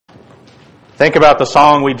Think about the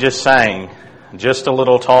song we just sang, Just a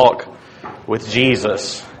Little Talk with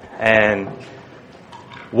Jesus, and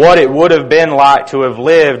what it would have been like to have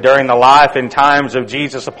lived during the life and times of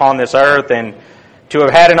Jesus upon this earth, and to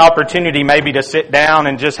have had an opportunity maybe to sit down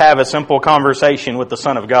and just have a simple conversation with the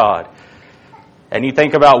Son of God. And you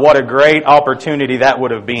think about what a great opportunity that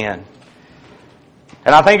would have been.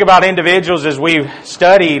 And I think about individuals as we've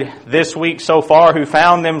studied this week so far who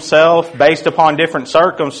found themselves, based upon different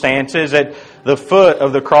circumstances, at the foot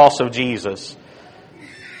of the cross of Jesus.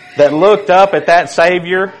 That looked up at that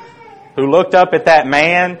Savior, who looked up at that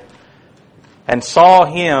man, and saw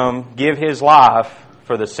Him give His life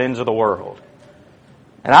for the sins of the world.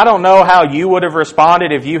 And I don't know how you would have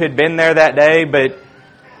responded if you had been there that day, but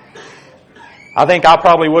I think I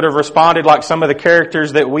probably would have responded like some of the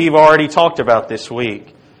characters that we've already talked about this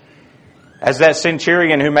week. As that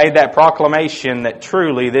centurion who made that proclamation that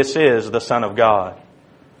truly this is the Son of God.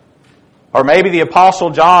 Or maybe the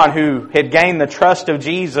Apostle John who had gained the trust of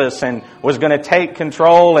Jesus and was going to take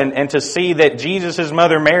control and to see that Jesus'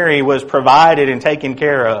 mother Mary was provided and taken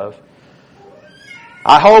care of.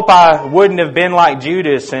 I hope I wouldn't have been like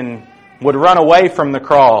Judas and would run away from the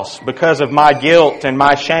cross because of my guilt and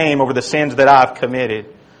my shame over the sins that I've committed.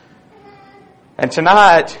 And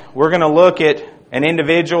tonight, we're going to look at an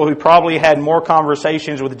individual who probably had more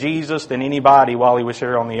conversations with Jesus than anybody while He was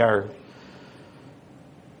here on the earth.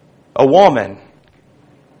 A woman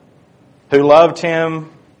who loved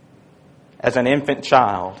Him as an infant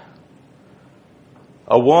child.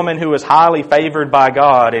 A woman who was highly favored by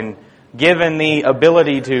God and given the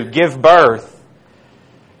ability to give birth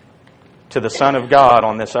to the Son of God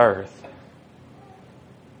on this earth.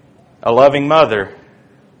 A loving mother.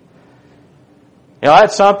 You know,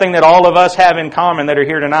 that's something that all of us have in common that are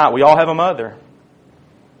here tonight. We all have a mother.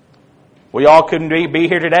 We all couldn't be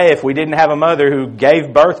here today if we didn't have a mother who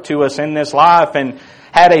gave birth to us in this life and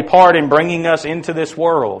had a part in bringing us into this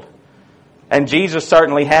world. And Jesus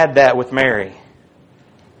certainly had that with Mary.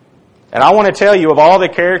 And I want to tell you, of all the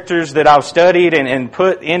characters that I've studied and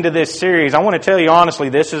put into this series, I want to tell you honestly,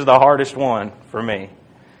 this is the hardest one for me.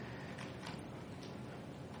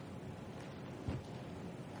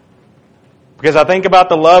 Because I think about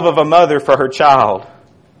the love of a mother for her child.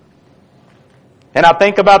 And I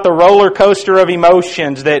think about the roller coaster of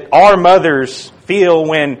emotions that our mothers feel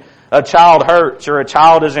when a child hurts or a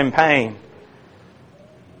child is in pain.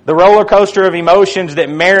 The roller coaster of emotions that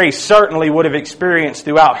Mary certainly would have experienced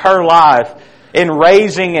throughout her life in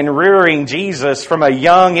raising and rearing Jesus from a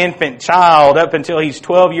young infant child up until He's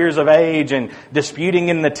 12 years of age and disputing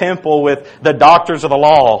in the temple with the doctors of the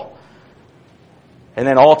law. And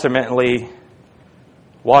then ultimately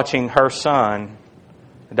watching her Son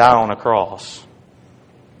die on a cross.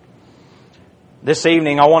 This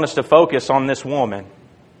evening I want us to focus on this woman.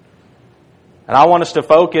 And I want us to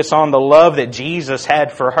focus on the love that Jesus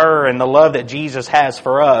had for her and the love that Jesus has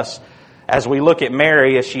for us as we look at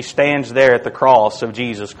Mary as she stands there at the cross of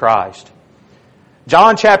Jesus Christ.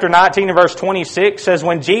 John chapter 19 and verse 26 says,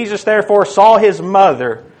 When Jesus therefore saw His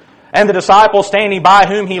mother and the disciple standing by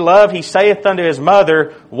whom He loved, He saith unto His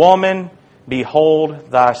mother, Woman,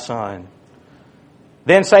 behold thy son.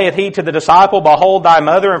 Then saith He to the disciple, Behold thy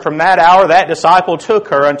mother. And from that hour that disciple took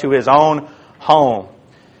her unto his own home.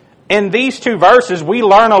 In these two verses, we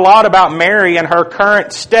learn a lot about Mary and her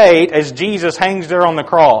current state as Jesus hangs there on the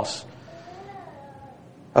cross.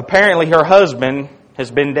 Apparently, her husband has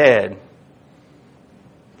been dead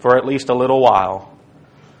for at least a little while.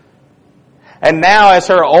 And now, as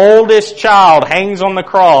her oldest child hangs on the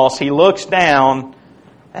cross, he looks down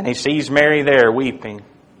and he sees Mary there weeping.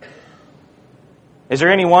 Is there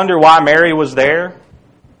any wonder why Mary was there?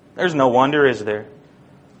 There's no wonder, is there?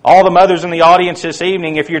 All the mothers in the audience this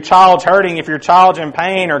evening, if your child's hurting, if your child's in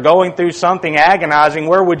pain or going through something agonizing,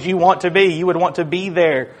 where would you want to be? You would want to be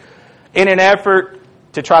there in an effort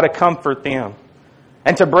to try to comfort them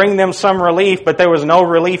and to bring them some relief, but there was no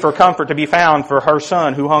relief or comfort to be found for her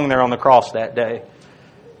son who hung there on the cross that day.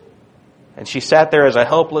 And she sat there as a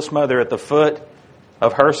helpless mother at the foot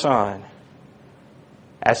of her son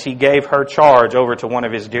as He gave her charge over to one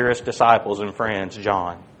of His dearest disciples and friends,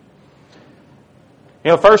 John. You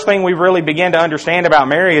know, the first thing we really begin to understand about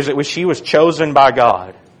Mary is that she was chosen by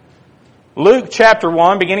God. Luke chapter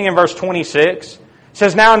 1, beginning in verse 26,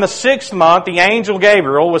 says, Now in the 6th month, the angel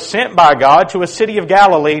Gabriel was sent by God to a city of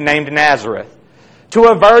Galilee named Nazareth, to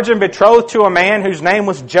a virgin betrothed to a man whose name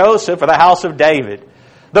was Joseph of the house of David.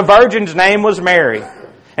 The virgin's name was Mary.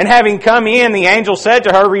 And having come in, the angel said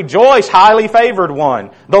to her, Rejoice, highly favored one,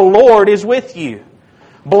 the Lord is with you.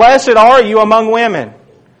 Blessed are you among women.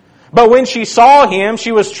 But when she saw him,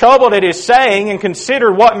 she was troubled at his saying and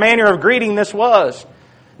considered what manner of greeting this was.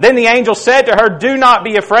 Then the angel said to her, "Do not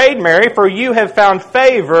be afraid, Mary, for you have found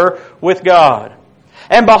favor with God.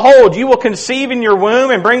 And behold, you will conceive in your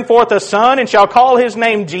womb and bring forth a son, and shall call his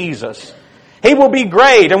name Jesus. He will be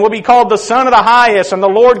great and will be called the Son of the Highest, and the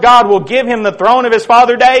Lord God will give him the throne of his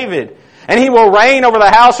father David. And he will reign over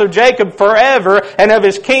the house of Jacob forever, and of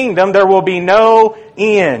his kingdom there will be no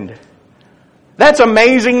end." That's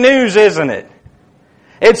amazing news, isn't it?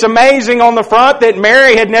 It's amazing on the front that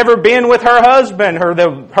Mary had never been with her husband,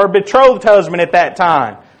 her betrothed husband at that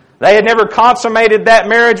time. They had never consummated that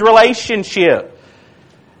marriage relationship.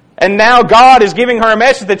 And now God is giving her a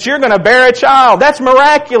message that you're going to bear a child. That's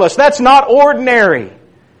miraculous. That's not ordinary.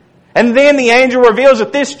 And then the angel reveals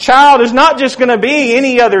that this child is not just going to be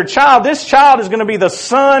any other child. This child is going to be the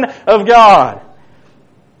Son of God.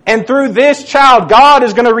 And through this child, God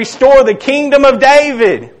is going to restore the kingdom of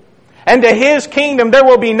David. And to His kingdom there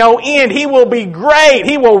will be no end. He will be great.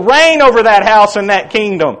 He will reign over that house and that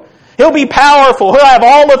kingdom. He'll be powerful. He'll have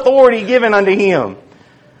all authority given unto Him.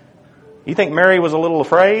 You think Mary was a little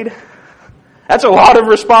afraid? That's a lot of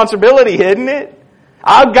responsibility, isn't it?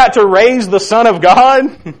 I've got to raise the Son of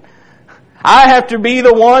God. I have to be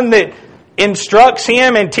the one that instructs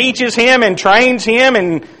Him and teaches Him and trains Him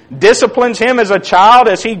and disciplines Him as a child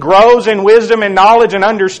as He grows in wisdom and knowledge and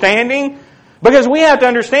understanding. Because we have to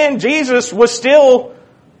understand Jesus was still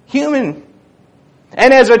human.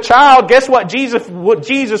 And as a child, guess what Jesus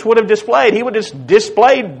would have displayed? He would have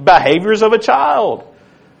displayed behaviors of a child.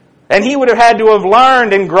 And he would have had to have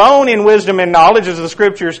learned and grown in wisdom and knowledge, as the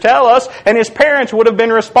Scriptures tell us. And his parents would have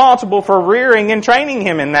been responsible for rearing and training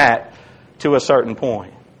him in that to a certain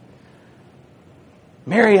point.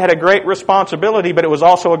 Mary had a great responsibility, but it was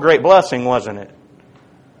also a great blessing, wasn't it?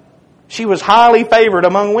 She was highly favored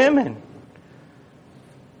among women.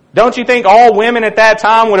 Don't you think all women at that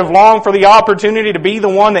time would have longed for the opportunity to be the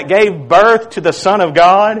one that gave birth to the Son of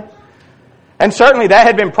God? And certainly that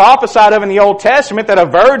had been prophesied of in the Old Testament, that a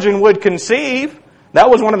virgin would conceive. That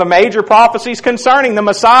was one of the major prophecies concerning the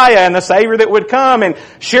Messiah and the Savior that would come. And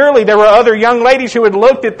surely there were other young ladies who had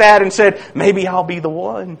looked at that and said, maybe I'll be the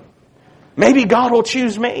one. Maybe God will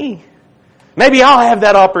choose me. Maybe I'll have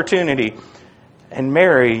that opportunity. And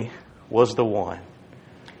Mary was the one,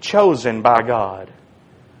 chosen by God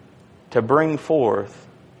to bring forth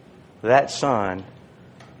that Son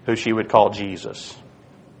who she would call Jesus.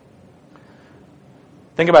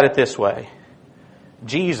 Think about it this way.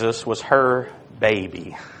 Jesus was her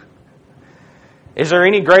baby. Is there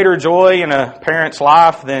any greater joy in a parent's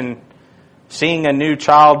life than seeing a new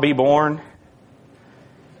child be born?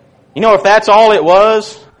 You know, if that's all it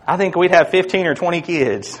was, I think we'd have 15 or 20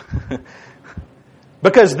 kids.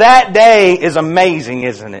 Because that day is amazing,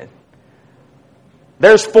 isn't it?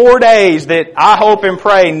 There's 4 days that I hope and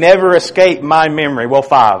pray never escape my memory. Well,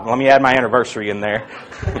 5. Let me add my anniversary in there.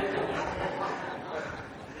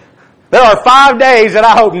 There are 5 days that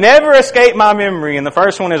I hope never escape my memory, and the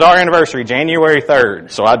first one is our anniversary, January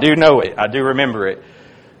 3rd. So I do know it. I do remember it.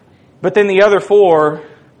 But then the other 4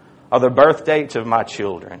 are the birth dates of my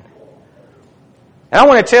children. And I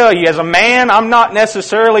want to tell you, as a man, I'm not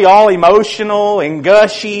necessarily all emotional and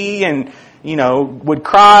gushy and, would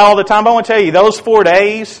cry all the time. But I want to tell you, those 4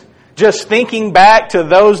 days, just thinking back to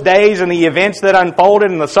those days and the events that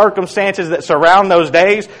unfolded and the circumstances that surround those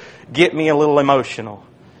days, get me a little emotional.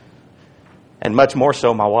 And much more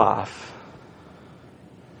so my wife.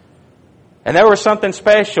 And there was something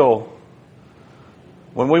special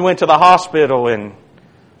when we went to the hospital and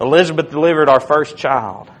Elizabeth delivered our first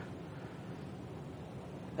child.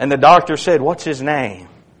 And the doctor said, "What's his name?"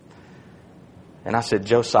 And I said,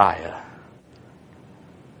 "Josiah."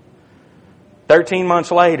 13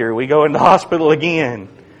 months later, we go into the hospital again.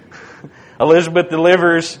 Elizabeth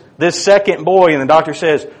delivers this second boy, and the doctor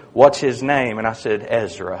says, "What's his name?" And I said,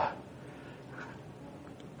 "Ezra."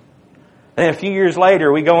 And a few years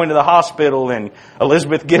later, we go into the hospital and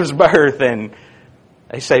Elizabeth gives birth and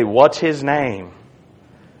they say, "What's his name?"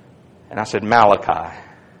 And I said, "Malachi."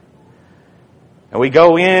 And we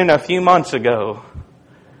go in a few months ago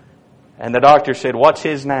and the doctor said, "What's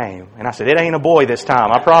his name?" And I said, "It ain't a boy this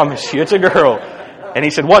time. I promise you, it's a girl." And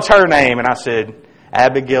he said, "What's her name?" And I said,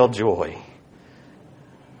 "Abigail Joy."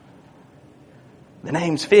 The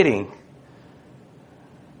name's fitting.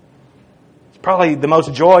 Probably the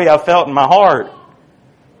most joy I felt in my heart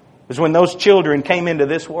was when those children came into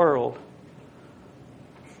this world.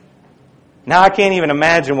 Now I can't even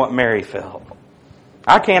imagine what Mary felt.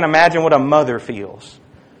 I can't imagine what a mother feels.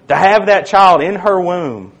 To have that child in her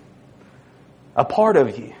womb, a part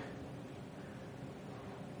of you.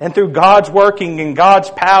 And through God's working and God's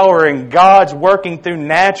power and God's working through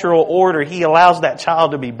natural order, He allows that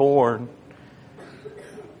child to be born.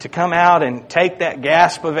 To come out and take that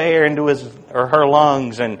gasp of air into his or her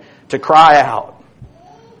lungs and to cry out.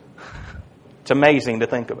 It's amazing to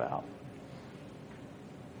think about.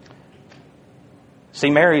 See,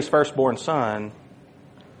 Mary's firstborn son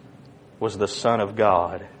was the Son of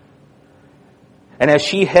God. And as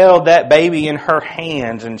she held that baby in her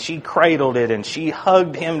hands and she cradled it and she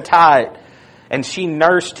hugged him tight and she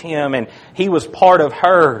nursed him and he was part of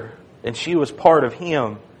her and she was part of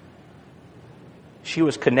him, she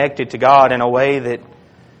was connected to God in a way that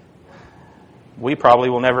we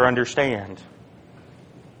probably will never understand.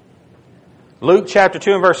 Luke chapter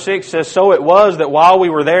 2 and verse 6 says, "So it was that while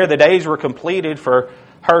we were there, the days were completed for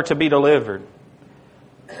her to be delivered.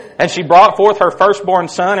 And she brought forth her firstborn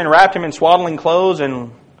son and wrapped him in swaddling clothes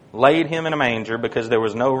and laid him in a manger because there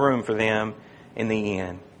was no room for them in the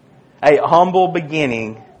inn." A humble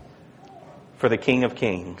beginning for the King of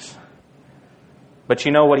Kings. But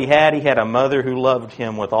you know what he had? He had a mother who loved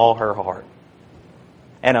him with all her heart.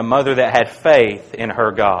 And a mother that had faith in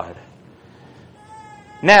her God.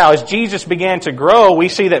 Now, as Jesus began to grow, we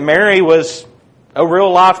see that Mary was a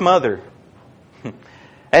real-life mother.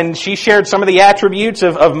 And she shared some of the attributes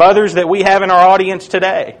of mothers that we have in our audience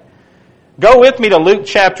today. Go with me to Luke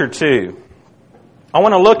chapter 2. I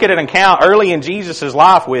want to look at an account early in Jesus'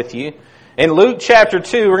 life with you. In Luke chapter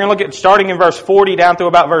 2, we're going to look at starting in verse 40 down through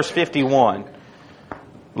about verse 51.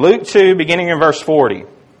 Luke 2, beginning in verse 40. It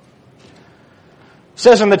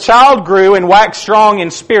says, "And the child grew and waxed strong in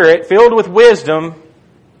spirit, filled with wisdom,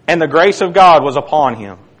 and the grace of God was upon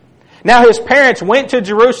him. Now his parents went to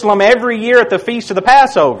Jerusalem every year at the feast of the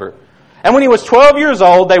Passover. And when he was 12 years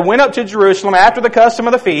old, they went up to Jerusalem after the custom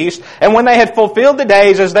of the feast. And when they had fulfilled the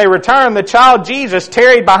days as they returned, the child Jesus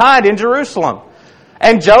tarried behind in Jerusalem.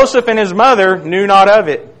 And Joseph and his mother knew not of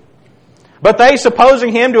it. But they,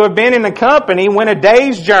 supposing him to have been in the company, went a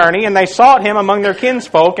day's journey, and they sought him among their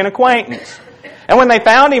kinsfolk and acquaintance. And when they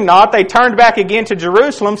found him not, they turned back again to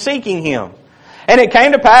Jerusalem, seeking him. And it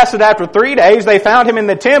came to pass that after 3 days they found him in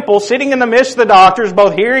the temple, sitting in the midst of the doctors,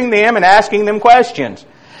 both hearing them and asking them questions.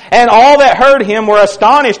 And all that heard him were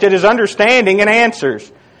astonished at his understanding and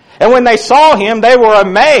answers. And when they saw him, they were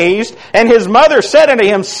amazed. And his mother said unto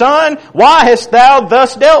him, Son, why hast thou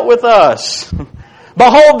thus dealt with us?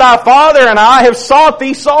 Behold, thy father and I have sought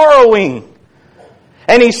thee sorrowing.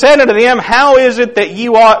 And he said unto them, How is it that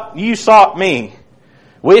you sought me?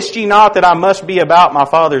 Wist ye not that I must be about my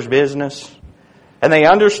father's business? And they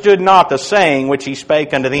understood not the saying which he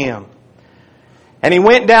spake unto them. And he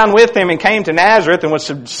went down with them and came to Nazareth and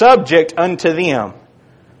was subject unto them.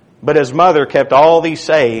 But his mother kept all these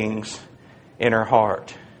sayings in her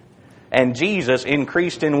heart. And Jesus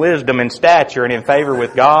increased in wisdom and stature and in favor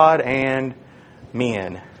with God and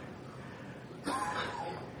men.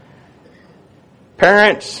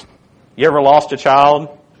 Parents, you ever lost a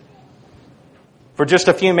child? For just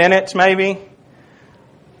a few minutes, maybe?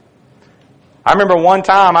 I remember one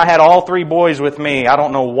time I had all 3 boys with me. I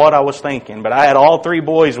don't know what I was thinking, but I had all 3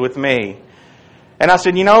 boys with me. And I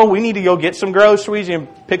said, we need to go get some groceries and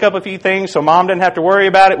pick up a few things so Mom didn't have to worry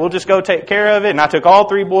about it. We'll just go take care of it. And I took all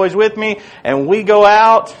 3 boys with me, and we go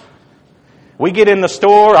out. We get in the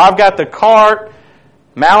store. I've got the cart.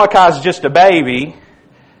 Malachi's just a baby.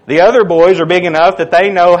 The other boys are big enough that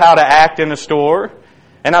they know how to act in the store.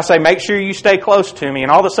 And I say, make sure you stay close to me.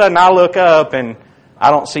 And all of a sudden I look up and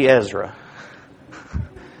I don't see Ezra.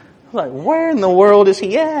 I'm like, where in the world is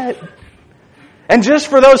he at? And just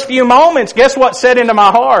for those few moments, guess what set into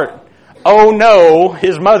my heart? Oh no,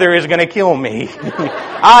 his mother is going to kill me.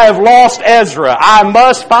 I have lost Ezra. I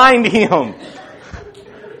must find him.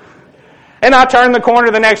 And I turned the corner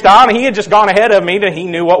the next aisle, and he had just gone ahead of me. He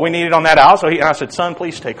knew what we needed on that aisle. So I said, Son,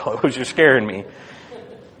 please stay close. You're scaring me.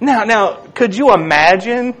 Now, could you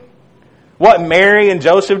imagine what Mary and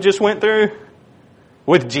Joseph just went through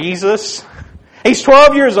with Jesus? He's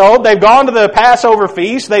 12 years old. They've gone to the Passover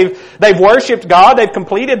feast. They've worshipped God. They've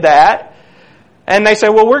completed that. And they say,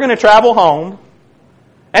 well, we're going to travel home.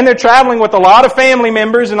 And they're traveling with a lot of family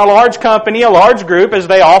members in a large company, a large group, as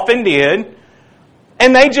they often did.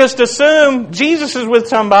 And they just assume Jesus is with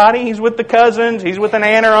somebody. He's with the cousins. He's with an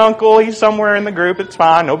aunt or uncle. He's somewhere in the group. It's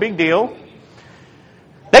fine. No big deal.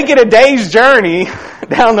 They get a day's journey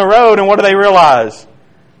down the road, and what do they realize?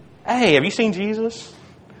 Hey, have you seen Jesus?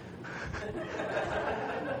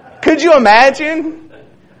 Could you imagine?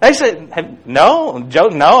 They said, no, Joe,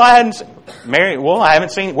 no, I hadn't seen. Mary, well, I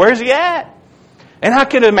haven't seen. Where's he at? And I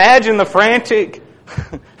could imagine the frantic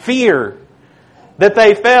fear that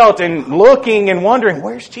they felt and looking and wondering,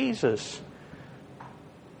 where's Jesus?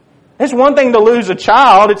 It's one thing to lose a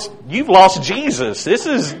child. You've lost Jesus. This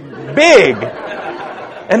is big.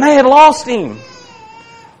 And they had lost Him.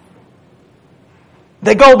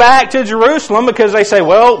 They go back to Jerusalem because they say,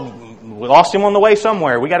 well, we lost Him on the way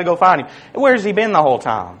somewhere. We got to go find Him. And where's He been the whole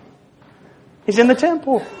time? He's in the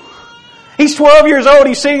temple. He's 12 years old.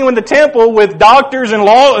 He's sitting in the temple with doctors and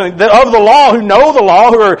of the law who know the law,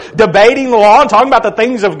 who are debating the law and talking about the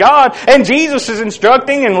things of God. And Jesus is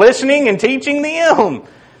instructing and listening and teaching them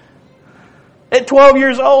at 12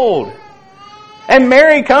 years old. And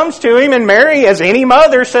Mary comes to Him, and Mary, as any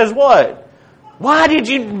mother, says what? Why did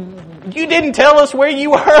you didn't tell us where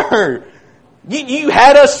you were. You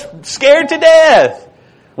had us scared to death.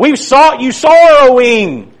 We've sought you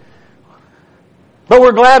sorrowing. But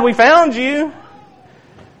we're glad we found you.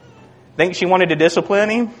 Think she wanted to discipline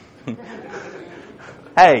Him?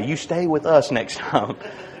 Hey, you stay with us next time.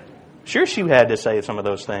 Sure, she had to say some of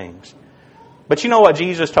those things. But you know what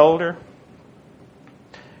Jesus told her?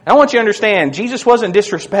 I want you to understand, Jesus wasn't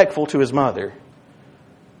disrespectful to His mother.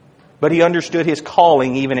 But He understood His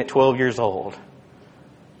calling even at 12 years old.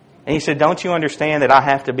 And He said, don't you understand that I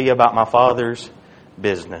have to be about my Father's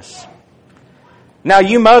business? Now,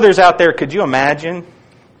 you mothers out there, could you imagine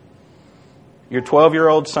your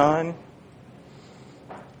 12-year-old son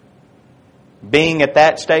being at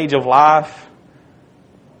that stage of life,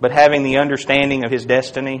 but having the understanding of his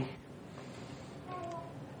destiny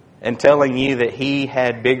and telling you that he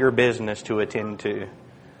had bigger business to attend to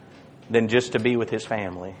than just to be with his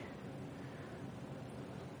family?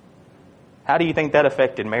 How do you think that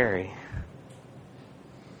affected Mary?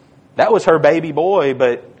 That was her baby boy,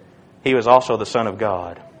 but he was also the Son of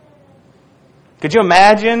God. Could you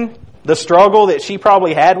imagine the struggle that she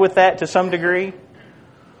probably had with that to some degree?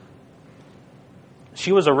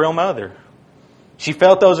 She was a real mother. She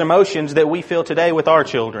felt those emotions that we feel today with our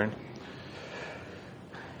children.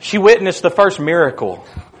 She witnessed the first miracle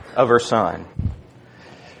of her son.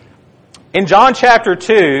 In John chapter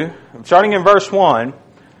 2, starting in verse 1,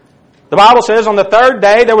 the Bible says, on the third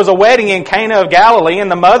day there was a wedding in Cana of Galilee, and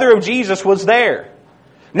the mother of Jesus was there.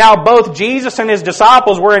 Now both Jesus and His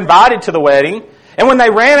disciples were invited to the wedding, and when they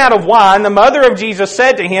ran out of wine, the mother of Jesus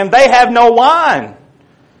said to Him, they have no wine.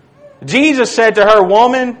 Jesus said to her,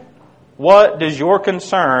 woman, what does your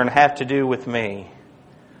concern have to do with me?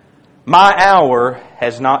 My hour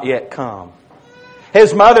has not yet come.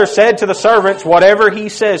 His mother said to the servants, whatever He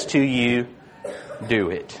says to you, do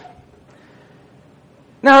it.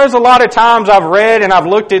 Now, there's a lot of times I've read and I've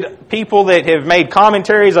looked at people that have made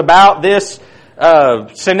commentaries about this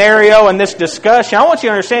scenario and this discussion. I want you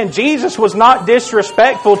to understand, Jesus was not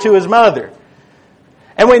disrespectful to His mother.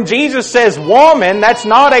 And when Jesus says woman, that's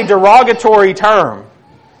not a derogatory term.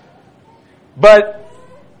 But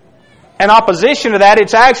in opposition to that,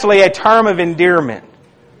 it's actually a term of endearment.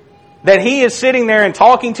 That He is sitting there and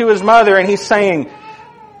talking to His mother and He's saying,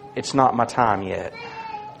 it's not my time yet.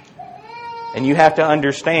 And you have to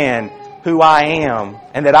understand who I am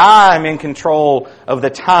and that I'm in control of the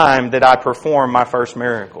time that I perform my first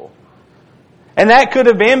miracle. And that could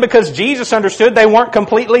have been because Jesus understood they weren't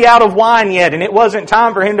completely out of wine yet and it wasn't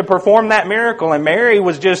time for Him to perform that miracle. And Mary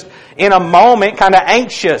was just in a moment kind of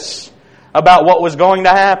anxious about what was going to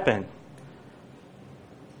happen.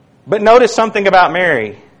 But notice something about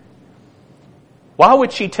Mary. Why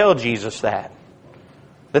would she tell Jesus that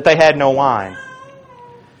they had no wine?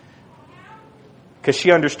 Because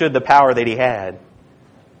she understood the power that He had.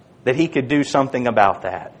 That He could do something about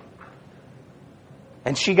that.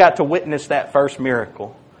 And she got to witness that first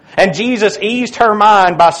miracle. And Jesus eased her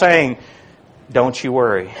mind by saying, don't you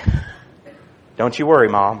worry. Don't you worry,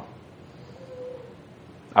 Mom.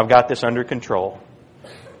 I've got this under control.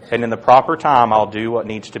 And in the proper time, I'll do what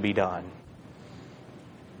needs to be done.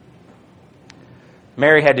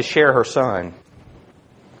 Mary had to share her son.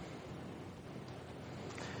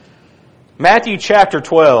 Matthew chapter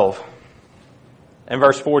 12 and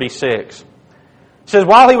verse 46 says,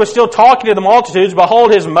 while He was still talking to the multitudes,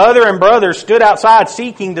 behold, His mother and brothers stood outside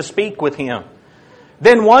seeking to speak with Him.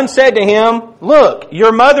 Then one said to Him, look,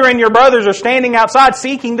 your mother and your brothers are standing outside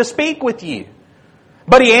seeking to speak with you.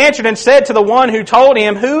 But He answered and said to the one who told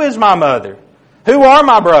Him, who is my mother? Who are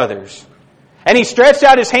my brothers? And He stretched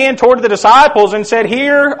out His hand toward the disciples and said,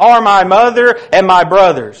 here are my mother and my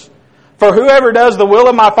brothers. For whoever does the will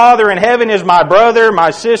of my Father in heaven is my brother,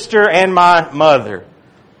 my sister, and my mother.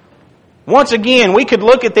 Once again, we could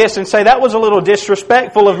look at this and say that was a little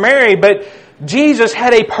disrespectful of Mary, but Jesus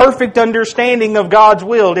had a perfect understanding of God's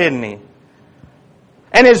will, didn't He?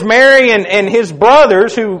 And as Mary and His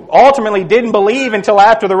brothers, who ultimately didn't believe until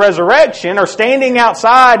after the resurrection, are standing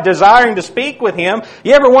outside desiring to speak with Him,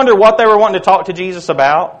 you ever wonder what they were wanting to talk to Jesus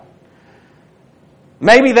about?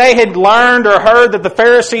 Maybe they had learned or heard that the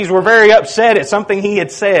Pharisees were very upset at something he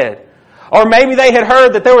had said. Or maybe they had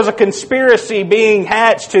heard that there was a conspiracy being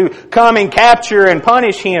hatched to come and capture and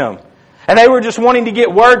punish him. And they were just wanting to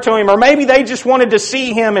get word to him. Or maybe they just wanted to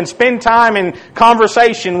see him and spend time in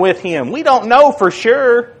conversation with him. We don't know for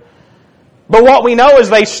sure. But what we know is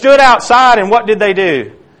they stood outside and what did they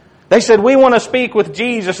do? They said, we want to speak with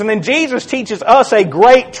Jesus. And then Jesus teaches us a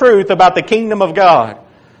great truth about the kingdom of God.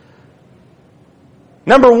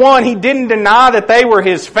 Number one, He didn't deny that they were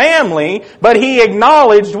His family, but He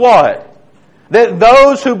acknowledged what? That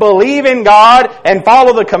those who believe in God and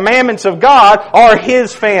follow the commandments of God are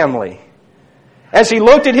His family. As He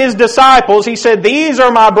looked at His disciples, He said, these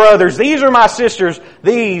are my brothers, these are my sisters,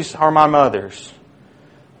 these are my mothers.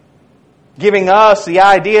 Giving us the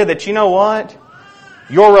idea that, you know what?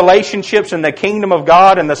 Your relationships in the kingdom of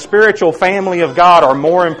God and the spiritual family of God are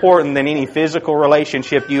more important than any physical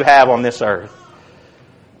relationship you have on this earth.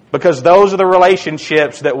 Because those are the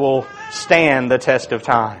relationships that will stand the test of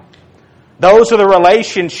time. Those are the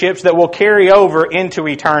relationships that will carry over into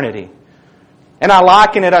eternity. And I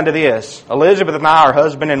liken it unto this. Elizabeth and I are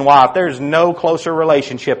husband and wife. There's no closer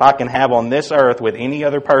relationship I can have on this earth with any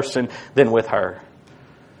other person than with her.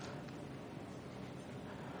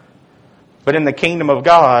 But in the kingdom of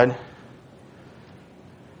God,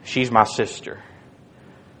 she's my sister.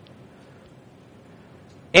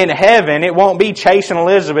 In heaven, it won't be Chase and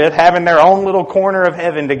Elizabeth having their own little corner of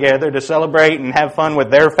heaven together to celebrate and have fun with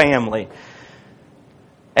their family.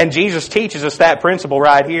 And Jesus teaches us that principle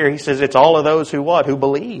right here. He says it's all of those who what? Who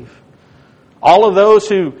believe. All of those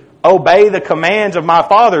who obey the commands of my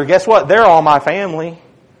Father. Guess what? They're all my family.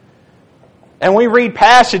 And we read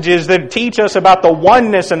passages that teach us about the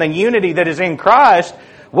oneness and the unity that is in Christ.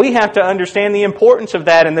 We have to understand the importance of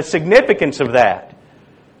that and the significance of that.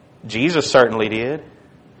 Jesus certainly did.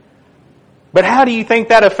 But how do you think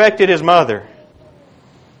that affected His mother?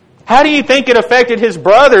 How do you think it affected His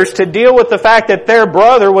brothers to deal with the fact that their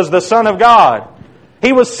brother was the Son of God?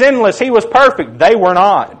 He was sinless. He was perfect. They were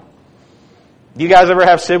not. You guys ever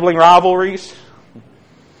have sibling rivalries?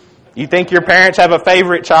 You think your parents have a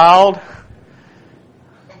favorite child?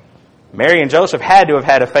 Mary and Joseph had to have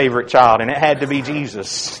had a favorite child, and it had to be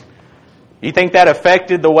Jesus. You think that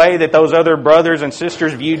affected the way that those other brothers and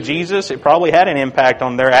sisters viewed Jesus? It probably had an impact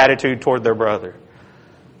on their attitude toward their brother.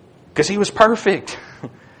 Because He was perfect.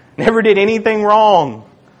 Never did anything wrong.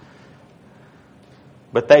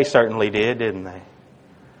 But they certainly did, didn't they?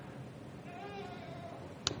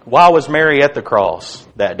 Why was Mary at the cross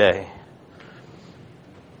that day?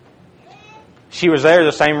 She was there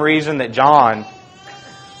the same reason that John,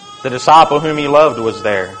 the disciple whom He loved, was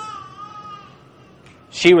there.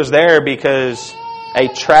 She was there because a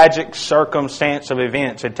tragic circumstance of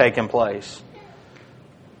events had taken place.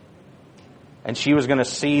 And she was going to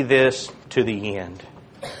see this to the end.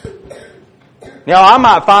 Now, I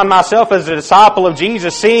might find myself as a disciple of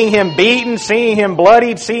Jesus, seeing Him beaten, seeing Him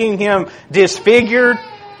bloodied, seeing Him disfigured.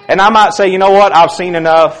 And I might say, you know what, I've seen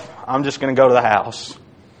enough. I'm just going to go to the house.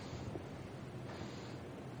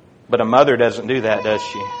 But a mother doesn't do that, does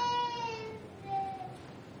she?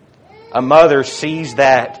 A mother sees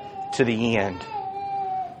that to the end.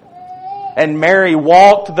 And Mary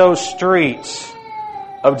walked those streets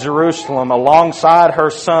of Jerusalem alongside her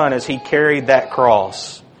Son as He carried that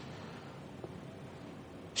cross.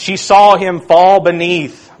 She saw Him fall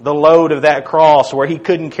beneath the load of that cross where He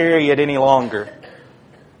couldn't carry it any longer.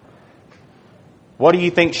 What do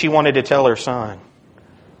you think she wanted to tell her Son?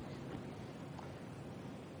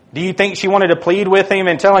 Do you think she wanted to plead with Him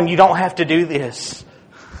and tell Him, you don't have to do this?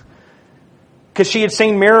 Because she had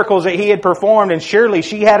seen miracles that He had performed, and surely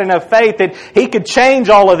she had enough faith that He could change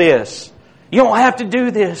all of this. You don't have to do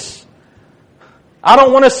this. I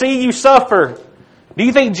don't want to see you suffer. Do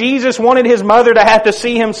you think Jesus wanted His mother to have to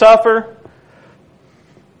see Him suffer?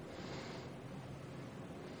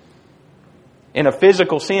 In a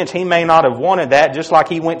physical sense, He may not have wanted that, just like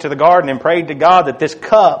He went to the garden and prayed to God that this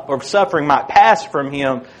cup of suffering might pass from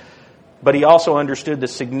Him. But He also understood the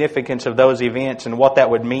significance of those events and what that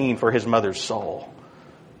would mean for His mother's soul.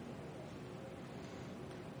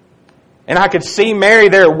 And I could see Mary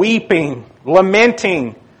there weeping,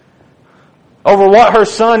 lamenting over what her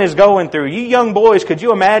son is going through. You young boys, could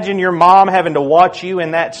you imagine your mom having to watch you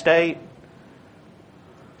in that state?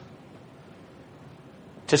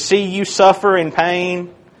 To see you suffer in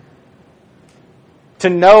pain? To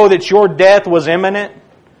know that your death was imminent?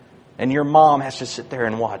 And your mom has to sit there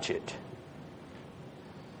and watch it.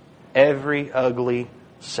 Every ugly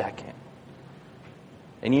second.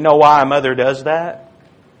 And you know why a mother does that?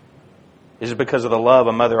 It's because of the love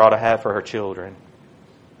a mother ought to have for her children.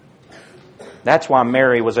 That's why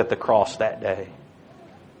Mary was at the cross that day.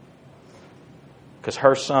 Because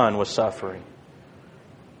her son was suffering.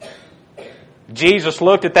 Jesus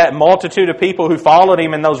looked at that multitude of people who followed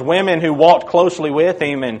Him and those women who walked closely with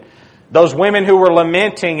Him and those women who were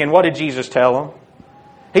lamenting. And what did Jesus tell them?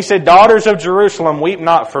 He said, "Daughters of Jerusalem, weep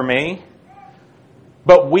not for me,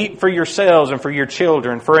 but weep for yourselves and for your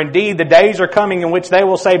children. For indeed the days are coming in which they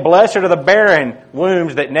will say, Blessed are the barren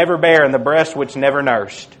wombs that never bare and the breasts which never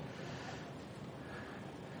nursed."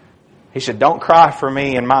 He said, don't cry for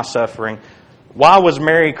me and my suffering. Why was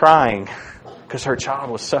Mary crying? Because her child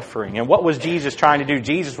was suffering. And what was Jesus trying to do?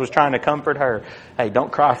 Jesus was trying to comfort her. Hey,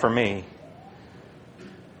 don't cry for me.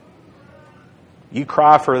 You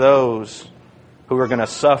cry for those who are going to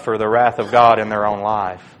suffer the wrath of God in their own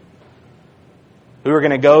life. Who are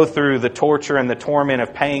going to go through the torture and the torment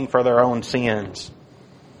of paying for their own sins.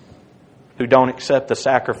 Who don't accept the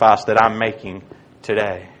sacrifice that I'm making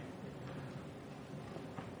today.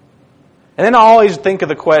 And then I always think of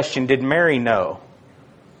the question, did Mary know?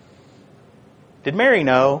 Did Mary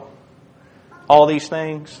know all these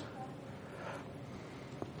things?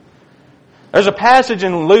 There's a passage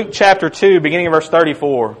in Luke chapter 2, beginning of verse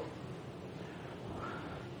 34,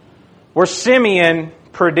 where Simeon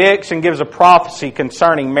predicts and gives a prophecy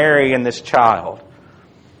concerning Mary and this child.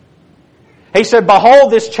 He said,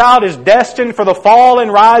 "Behold, this child is destined for the fall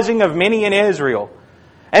and rising of many in Israel,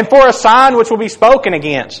 and for a sign which will be spoken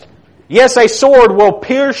against. Yes, a sword will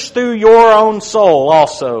pierce through your own soul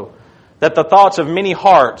also, that the thoughts of many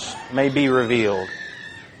hearts may be revealed."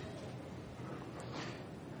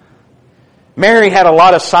 Mary had a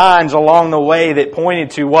lot of signs along the way that pointed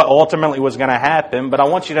to what ultimately was going to happen, but I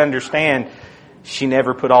want you to understand, she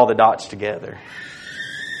never put all the dots together.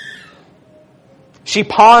 She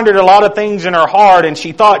pondered a lot of things in her heart, and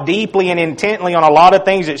she thought deeply and intently on a lot of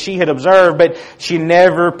things that she had observed, but she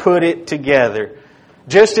never put it together.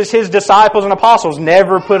 Just as His disciples and apostles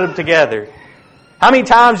never put them together. How many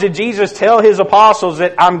times did Jesus tell His apostles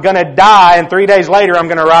that I'm going to die and 3 days later I'm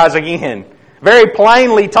going to rise again? Very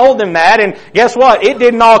plainly told them that, and guess what? It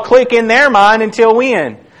didn't all click in their mind until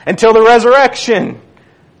when? Until the resurrection.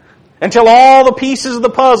 Until all the pieces of the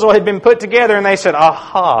puzzle had been put together and they said,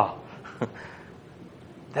 aha,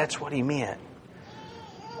 that's what He meant.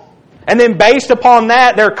 And then based upon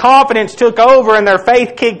that, their confidence took over and their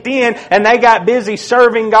faith kicked in and they got busy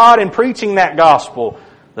serving God and preaching that gospel.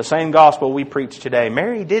 The same gospel we preach today.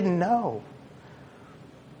 Mary didn't know.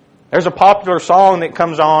 There's a popular song that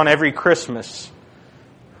comes on every Christmas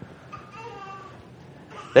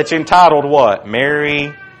that's entitled what?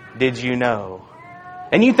 Mary, Did You Know?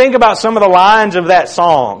 And you think about some of the lines of that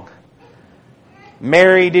song.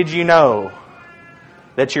 Mary, did you know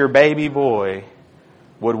that your baby boy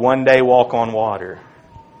would one day walk on water?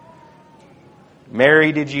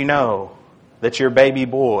 Mary, did you know that your baby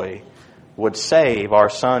boy would save our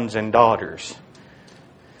sons and daughters?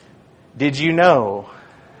 Did you know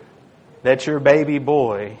that your baby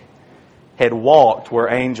boy had walked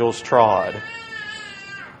where angels trod?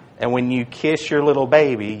 And when you kiss your little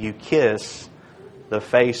baby, you kiss the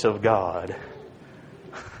face of God.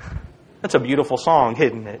 That's a beautiful song,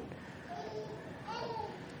 isn't it?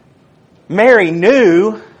 Mary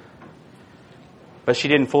knew, but she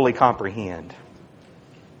didn't fully comprehend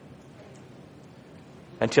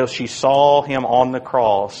until she saw Him on the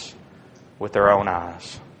cross with her own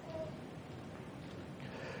eyes.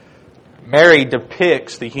 Mary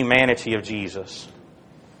depicts the humanity of Jesus.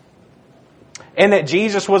 And that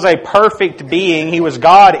Jesus was a perfect being. He was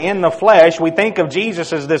God in the flesh. We think of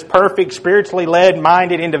Jesus as this perfect, spiritually led,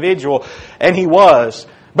 minded individual. And He was.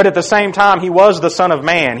 But at the same time, He was the Son of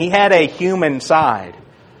Man. He had a human side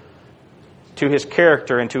to His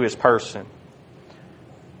character and to His person.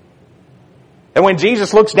 And when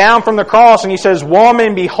Jesus looks down from the cross and He says,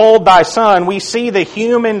 "Woman, behold thy son," we see the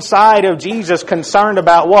human side of Jesus concerned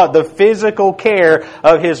about what? The physical care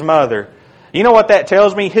of His mother. You know what that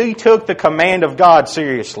tells me? He took the command of God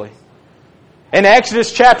seriously. In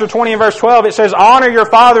Exodus chapter 20 and verse 12, it says, "Honor your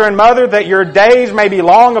father and mother, that your days may be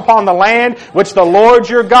long upon the land which the Lord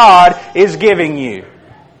your God is giving you."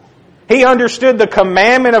 He understood the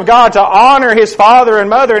commandment of God to honor his father and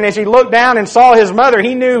mother. And as he looked down and saw his mother,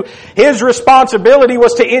 he knew his responsibility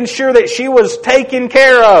was to ensure that she was taken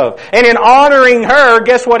care of. And in honoring her,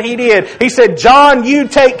 guess what he did? He said, "John, you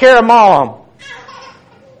take care of Mom.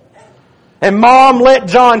 And Mom, let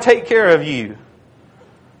John take care of you."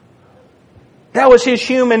 That was his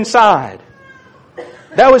human side.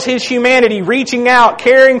 That was his humanity, reaching out,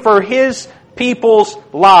 caring for his people's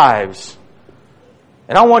lives.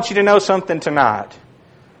 And I want you to know something tonight.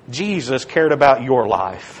 Jesus cared about your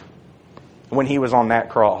life when He was on that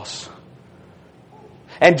cross.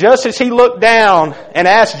 And just as He looked down and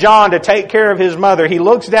asked John to take care of his mother, He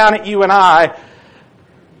looks down at you and I,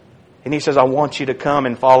 and He says, I want you to come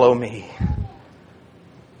and follow me.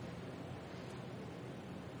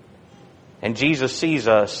 And Jesus sees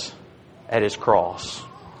us at His cross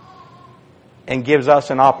and gives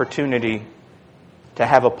us an opportunity to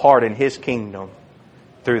have a part in His kingdom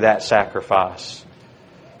through that sacrifice.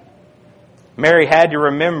 Mary had to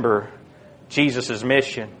remember Jesus'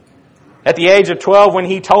 mission. At the age of 12, when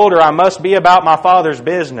He told her, I must be about my Father's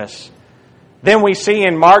business. Then we see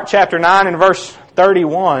in Mark chapter 9 and verse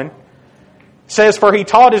 31, it says, For He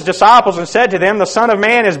taught His disciples and said to them, The Son of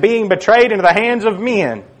Man is being betrayed into the hands of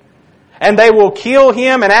men. And they will kill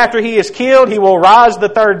Him, and after He is killed, He will rise the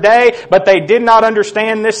third day. But they did not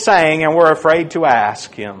understand this saying and were afraid to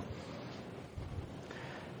ask Him.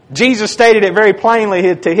 Jesus stated it very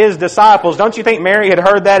plainly to His disciples. Don't you think Mary had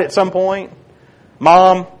heard that at some point?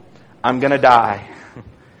 Mom, I'm going to die.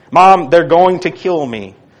 Mom, they're going to kill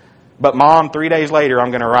me. But Mom, 3 days later,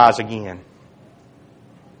 I'm going to rise again.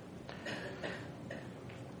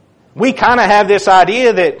 We kind of have this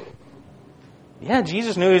idea that, yeah,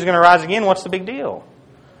 Jesus knew He was going to rise again. What's the big deal?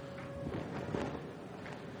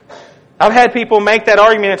 I've had people make that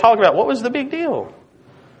argument and talk about, what was the big deal?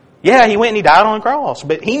 Yeah, He went and He died on the cross,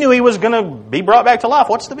 but He knew He was going to be brought back to life.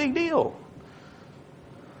 What's the big deal?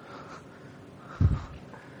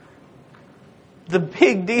 The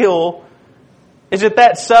big deal is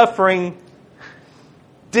that suffering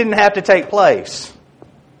didn't have to take place.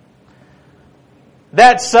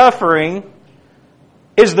 That suffering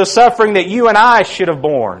is the suffering that you and I should have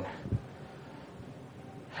borne.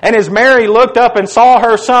 And as Mary looked up and saw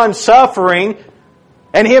her Son suffering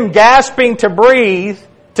and Him gasping to breathe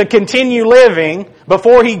to continue living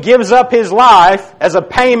before He gives up His life as a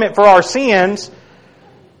payment for our sins,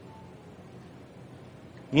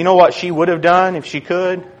 you know what she would have done if she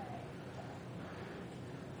could?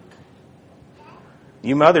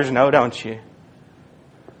 You mothers know, don't you?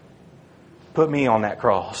 Put me on that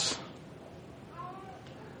cross.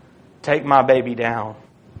 Take my baby down.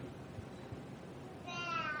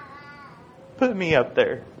 Put me up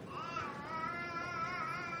there.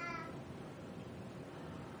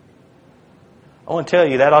 I want to tell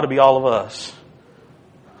you, that ought to be all of us.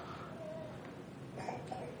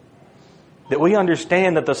 That we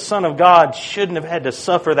understand that the Son of God shouldn't have had to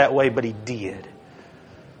suffer that way, but He did.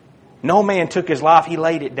 No man took His life, He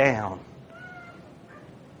laid it down.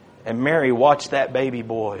 And Mary watched that baby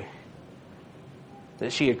boy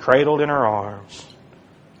that she had cradled in her arms,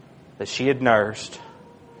 that she had nursed,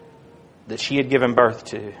 that she had given birth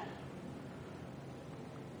to,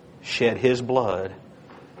 shed His blood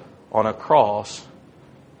on a cross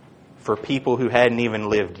for people who hadn't even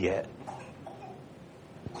lived yet.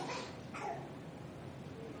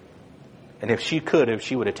 And if she could have,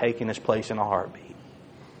 she would have taken His place in a heartbeat.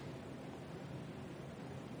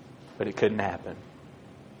 But it couldn't happen.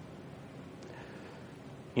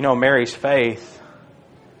 You know, Mary's faith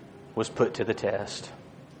was put to the test.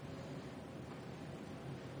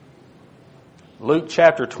 Luke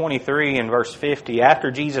chapter 23 and verse 50, after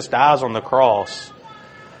Jesus dies on the cross,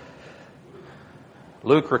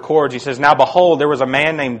 Luke records, he says, Now behold, there was a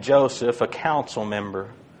man named Joseph, a council member,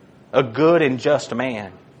 a good and just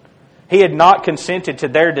man. He had not consented to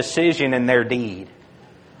their decision and their deed.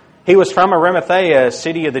 He was from Arimathea, a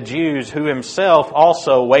city of the Jews, who himself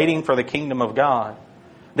also waiting for the kingdom of God.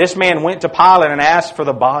 This man went to Pilate and asked for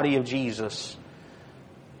the body of Jesus.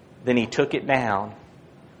 Then he took it down,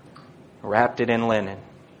 wrapped it in linen,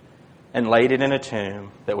 and laid it in a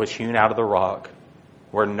tomb that was hewn out of the rock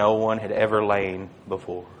where no one had ever lain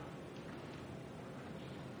before.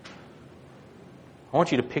 I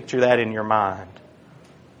want you to picture that in your mind.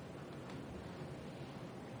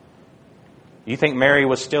 You think Mary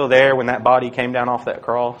was still there when that body came down off that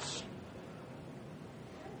cross?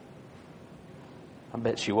 I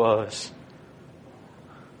bet she was.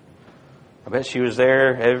 I bet she was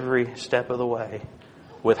there every step of the way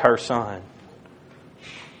with her Son.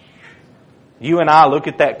 You and I look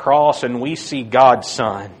at that cross and we see God's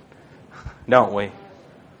Son, don't we?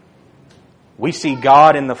 We see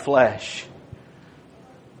God in the flesh.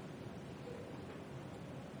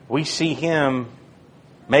 We see Him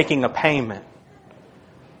making a payment.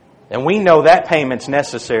 And we know that payment's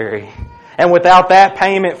necessary. And without that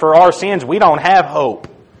payment for our sins, we don't have hope.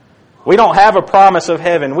 We don't have a promise of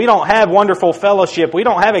heaven. We don't have wonderful fellowship. We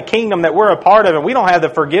don't have a kingdom that we're a part of. And we don't have the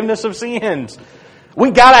forgiveness of sins.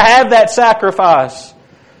 We got to have that sacrifice.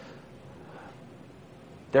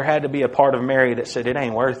 There had to be a part of Mary that said, it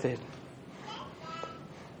ain't worth it.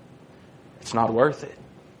 It's not worth it.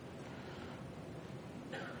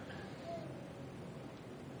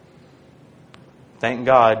 Thank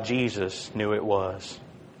God Jesus knew it was.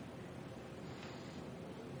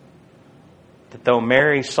 That though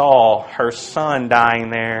Mary saw her son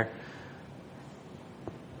dying there,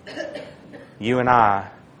 you and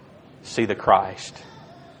I see the Christ,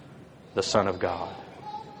 the Son of God.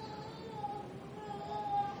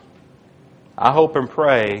 I hope and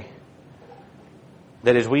pray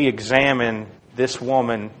that as we examine this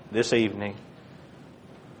woman this evening,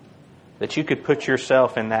 that you could put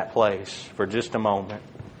yourself in that place for just a moment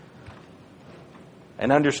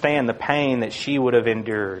and understand the pain that she would have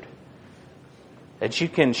endured. That you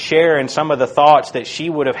can share in some of the thoughts that she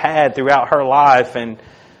would have had throughout her life and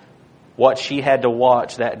what she had to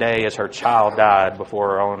watch that day as her child died before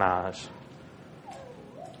her own eyes.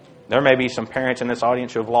 There may be some parents in this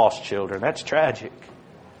audience who have lost children. That's tragic.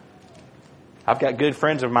 I've got good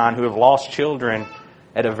friends of mine who have lost children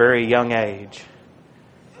at a very young age.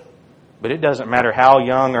 But it doesn't matter how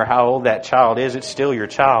young or how old that child is, it's still your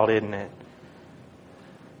child, isn't it?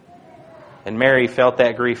 And Mary felt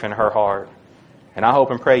that grief in her heart. And I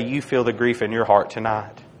hope and pray you feel the grief in your heart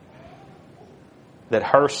tonight. That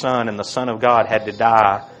her son and the Son of God had to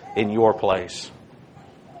die in your place.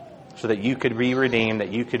 So that you could be redeemed,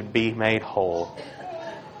 that you could be made whole.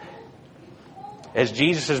 As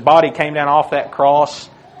Jesus' body came down off that cross,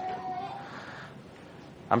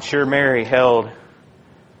 I'm sure Mary held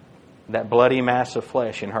that bloody mass of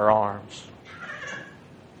flesh in her arms.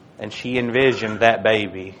 And she envisioned that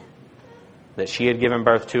baby that she had given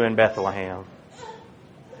birth to in Bethlehem.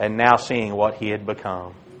 And now seeing what he had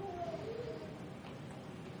become.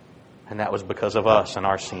 And that was because of us and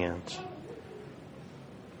our sins.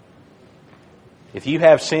 If you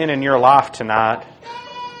have sin in your life tonight,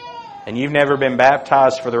 and you've never been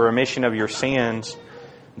baptized for the remission of your sins,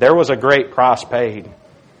 there was a great price paid.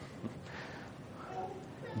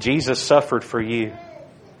 Jesus suffered for you.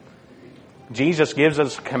 Jesus gives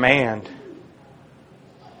us a command.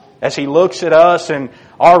 As He looks at us and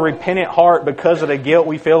our repentant heart because of the guilt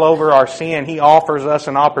we feel over our sin, He offers us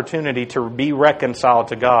an opportunity to be reconciled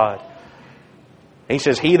to God. He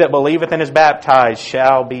says, "He that believeth and is baptized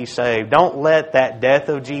shall be saved." Don't let that death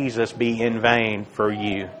of Jesus be in vain for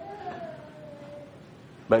you.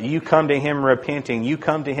 But you come to Him repenting. You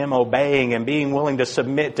come to Him obeying and being willing to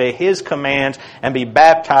submit to His commands and be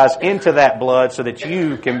baptized into that blood so that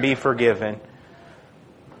you can be forgiven.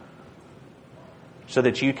 So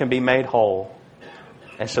that you can be made whole.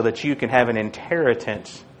 And so that you can have an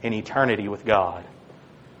inheritance in eternity with God.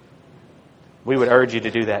 We would urge you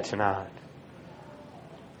to do that tonight.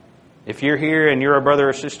 If you're here and you're a brother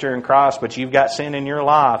or sister in Christ, but you've got sin in your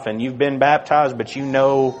life and you've been baptized, but you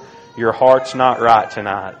know your heart's not right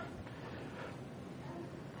tonight,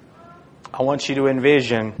 I want you to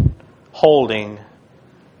envision holding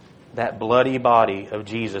that bloody body of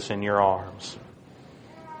Jesus in your arms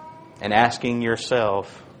and asking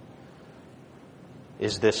yourself,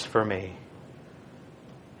 is this for me?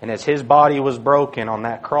 And as His body was broken on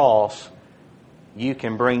that cross, you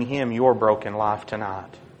can bring Him your broken life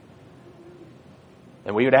tonight.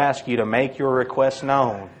 And we would ask you to make your request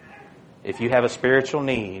known if you have a spiritual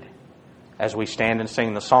need as we stand and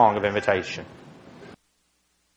sing the song of invitation.